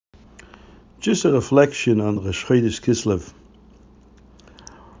Just a reflection on Rosh Chodesh Kislev.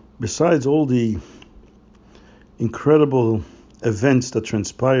 Besides all the incredible events that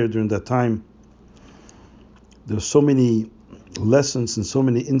transpired during that time, there are so many lessons and so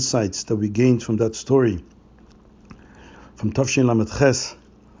many insights that we gained from that story. From Tafshin Lamed Ches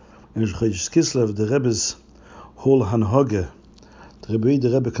and Rosh Chodesh Kislev, the Rebbe's whole Hanhage, the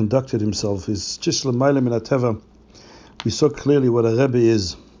Rebbe conducted himself, is just l'mayla min hateva. We saw clearly what a Rebbe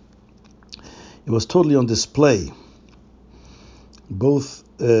is. It was totally on display, both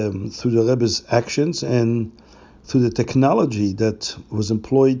through the Rebbe's actions and through the technology that was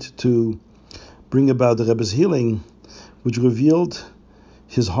employed to bring about the Rebbe's healing, which revealed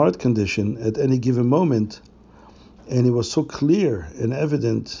his heart condition at any given moment. And it was so clear and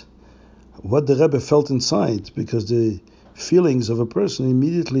evident what the Rebbe felt inside, because the feelings of a person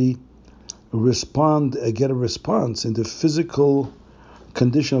immediately get a response in the physical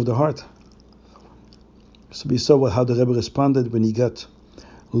condition of the heart. So we saw how the Rebbe responded when he got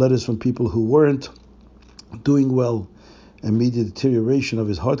letters from people who weren't doing well. Immediate deterioration of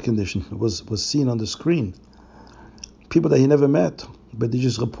his heart condition was seen on the screen. People that he never met, but they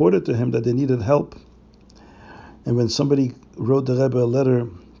just reported to him that they needed help. And when somebody wrote the Rebbe a letter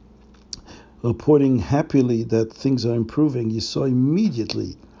reporting happily that things are improving, you saw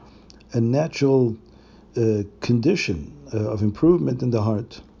immediately a natural condition of improvement in the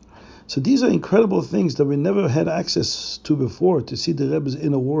heart. So these are incredible things that we never had access to before, to see the Rebbe's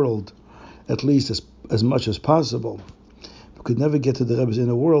inner world, at least as much as possible. We could never get to the Rebbe's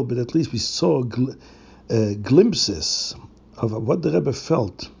inner world, but at least we saw glimpses of what the Rebbe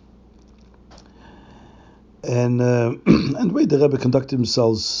felt. And the way the Rebbe conducted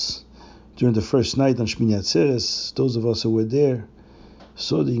himself during the first night on Shmini Atzeres, those of us who were there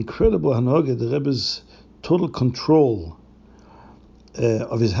saw the incredible Hanhage, the Rebbe's total control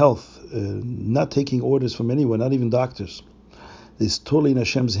of his health, not taking orders from anyone, not even doctors. It's totally in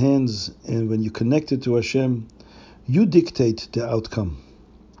Hashem's hands, and when you connect it to Hashem, you dictate the outcome.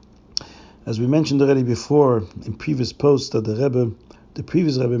 As we mentioned already before in previous posts, that the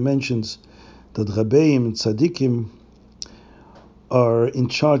previous Rebbe mentions that Rabbeim and Tzaddikim are in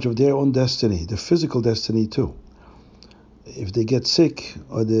charge of their own destiny, their physical destiny too. If they get sick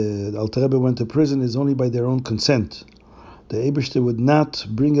or the Alter Rebbe went to prison, it's only by their own consent. The Eibishter would not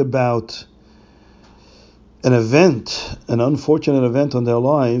bring about an unfortunate event on their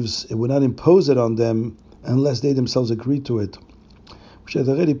lives. It would not impose it on them unless they themselves agreed to it. Which I've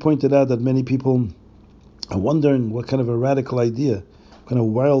already pointed out that many people are wondering what kind of a radical idea, what kind of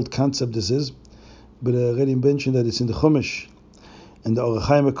wild concept this is. But I already mentioned that it's in the Chumash, and the Orach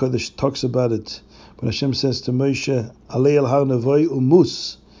Chaim HaKodesh talks about it. When Hashem says to Moshe, Alei el har Nevoi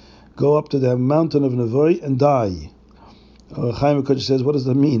umus, go up to the mountain of Nevoi and die. Orach Chaim HaKodesh says, what does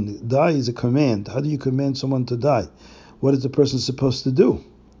that mean? Die is a command. How do you command someone to die? What is the person supposed to do?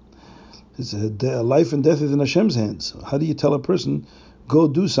 It's life and death is in Hashem's hands. How do you tell a person, go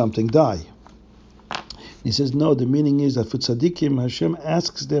do something, die? He says, no, the meaning is that for tzaddikim, Hashem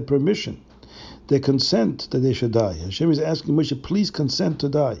asks their permission, their consent that they should die. Hashem is asking Moshe, please consent to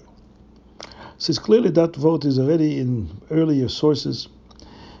die. So it's clearly that vote is already in earlier sources.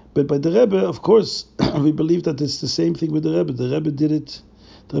 But by the Rebbe, of course, we believe that it's the same thing with the Rebbe. The Rebbe did it.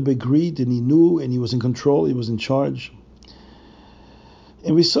 The Rebbe agreed, and he knew, and he was in control. He was in charge.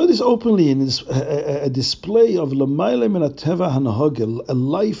 And we saw this openly in this a display of l'mayla min hateva hanhage, a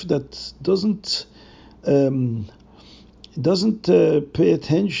life that doesn't pay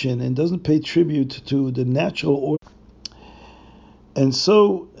attention and doesn't pay tribute to the natural order. And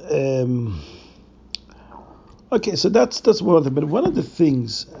so, so that's one of them. But one of the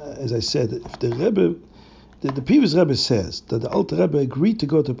things, as I said, if the Rebbe, the previous Rebbe says that the Alter Rebbe agreed to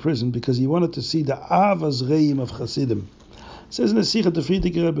go to prison because he wanted to see the Avas Reim of Hasidim. It says in the Sikha the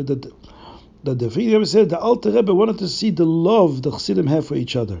Frierdiker Rebbe that the Frierdiker Rebbe said the Alter Rebbe wanted to see the love the Hasidim have for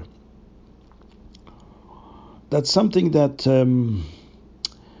each other. That's something that, in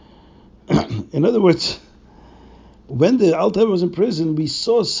other words, when the Alter Rebbe was in prison, we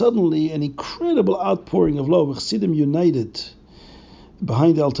saw suddenly an incredible outpouring of love. Chassidim united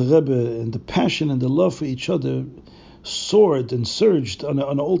behind the Alter Rebbe, and the passion and the love for each other soared and surged on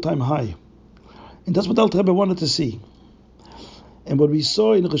an all-time high. And that's what the Alter Rebbe wanted to see. And what we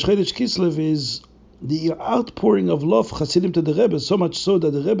saw in Rosh Chodesh Kislev is the outpouring of love Chassidim to the Rebbe, so much so that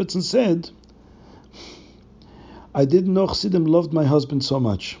the Rebbetzin said, I didn't know Chassidim loved my husband so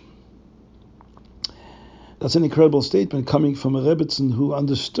much. That's an incredible statement coming from a Rebbetzin who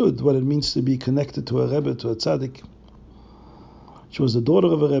understood what it means to be connected to a Rebbe, to a tzaddik. She was the daughter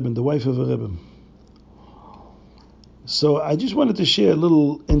of a Rebbe and the wife of a Rebbe. So I just wanted to share a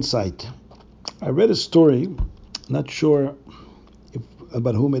little insight I read a story, not sure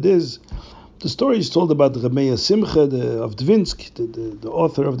about whom it is. The story is told about Rameya Simcha of Dvinsk, the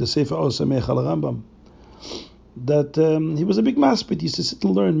author of the Sefer Osamech al Rambam, that he was a big maspid. He used to sit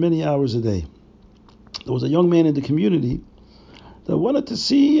and learn many hours a day. There was a young man in the community that wanted to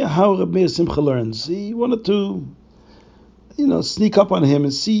see how Rameya Simcha learns. He wanted to, sneak up on him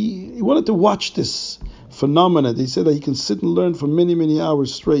and see. He wanted to watch this phenomena. They said that he can sit and learn for many, many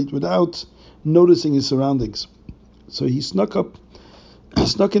hours straight without noticing his surroundings. So he snuck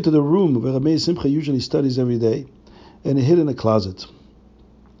into the room where Rameya Simcha usually studies every day, and he hid in a closet.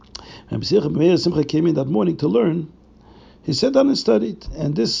 And Rameya Simcha came in that morning to learn. He sat down and studied,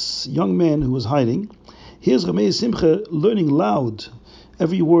 and this young man who was hiding, here's Rameya Simcha learning loud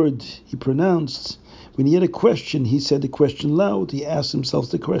every word he pronounced. When he had a question, he said the question loud. He asked himself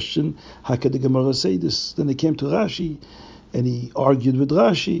the question, how could the Gemara say this? Then he came to Rashi, and he argued with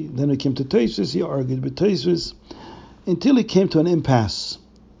Rashi. Then he came to Tosfos, he argued with Tosfos, until he came to an impasse.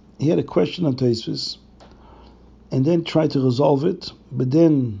 He had a question on Tosfos, and then tried to resolve it, but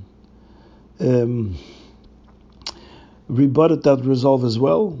then rebutted that resolve as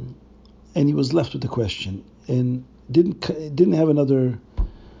well, and he was left with the question, and didn't have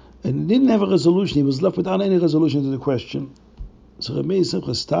a resolution. He was left without any resolution to the question. So Rameya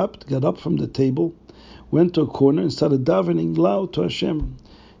Simcha stopped, got up from the table, went to a corner and started davening loud to Hashem.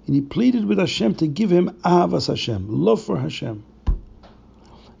 And he pleaded with Hashem to give him ahavas Hashem, love for Hashem.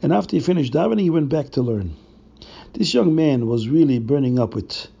 And after he finished davening, he went back to learn. This young man was really burning up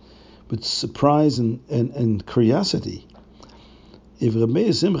with surprise and curiosity. If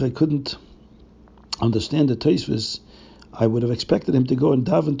Rameya Simcha couldn't understand the Tosfos, I would have expected him to go and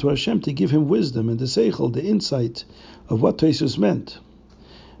daven to Hashem to give him wisdom and the seichel, the insight of what Tosfos meant.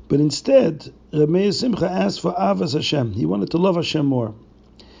 But instead, Rameya Simcha asked for ahavas Hashem. He wanted to love Hashem more.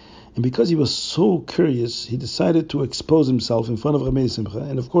 And because he was so curious, he decided to expose himself in front of Rameya Simcha.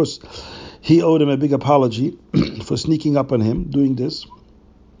 And of course, he owed him a big apology for sneaking up on him, doing this,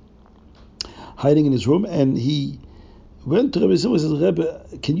 hiding in his room. And he went to Rameya Simcha and said,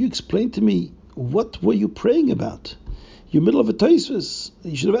 Rebbe, can you explain to me, what were you praying about? You're middle of a Tosfos.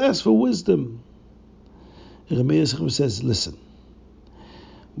 You should have asked for wisdom. Rameya Simcha says, listen,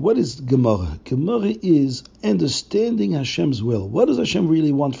 what is Gemara? Gemara is understanding Hashem's will. What does Hashem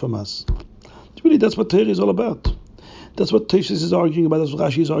really want from us? Really, that's what Torah is all about. That's what Tosfos is arguing about. That's what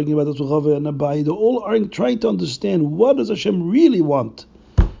Rashi is arguing about. That's what Rava and Abai, they're all trying to understand, what does Hashem really want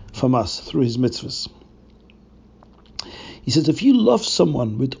from us through His mitzvahs. He says, if you love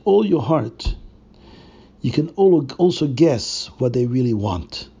someone with all your heart, you can also guess what they really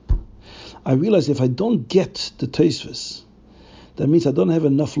want. I realize if I don't get the Tosfos, that means I don't have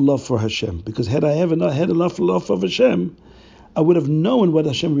enough love for Hashem. Because had I had enough love for Hashem, I would have known what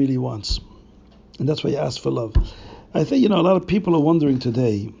Hashem really wants. And that's why I ask for love. I think, a lot of people are wondering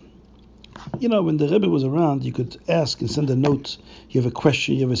today, when the Rebbe was around, you could ask and send a note. You have a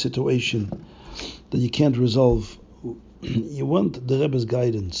question, you have a situation that you can't resolve. You want the Rebbe's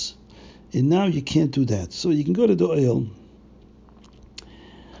guidance. And now you can't do that. So you can go to the oil.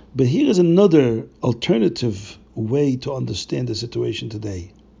 But here is another alternative way to understand the situation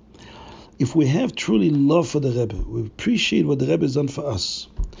today. If we have truly love for the Rebbe, we appreciate what the Rebbe has done for us,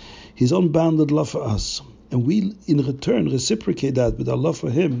 his unbounded love for us, and we in return reciprocate that with our love for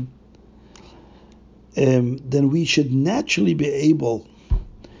him, then we should naturally be able,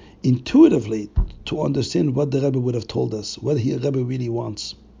 intuitively, to understand what the Rebbe would have told us, what the Rebbe really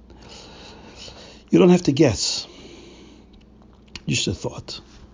wants. You don't have to guess. Just a thought.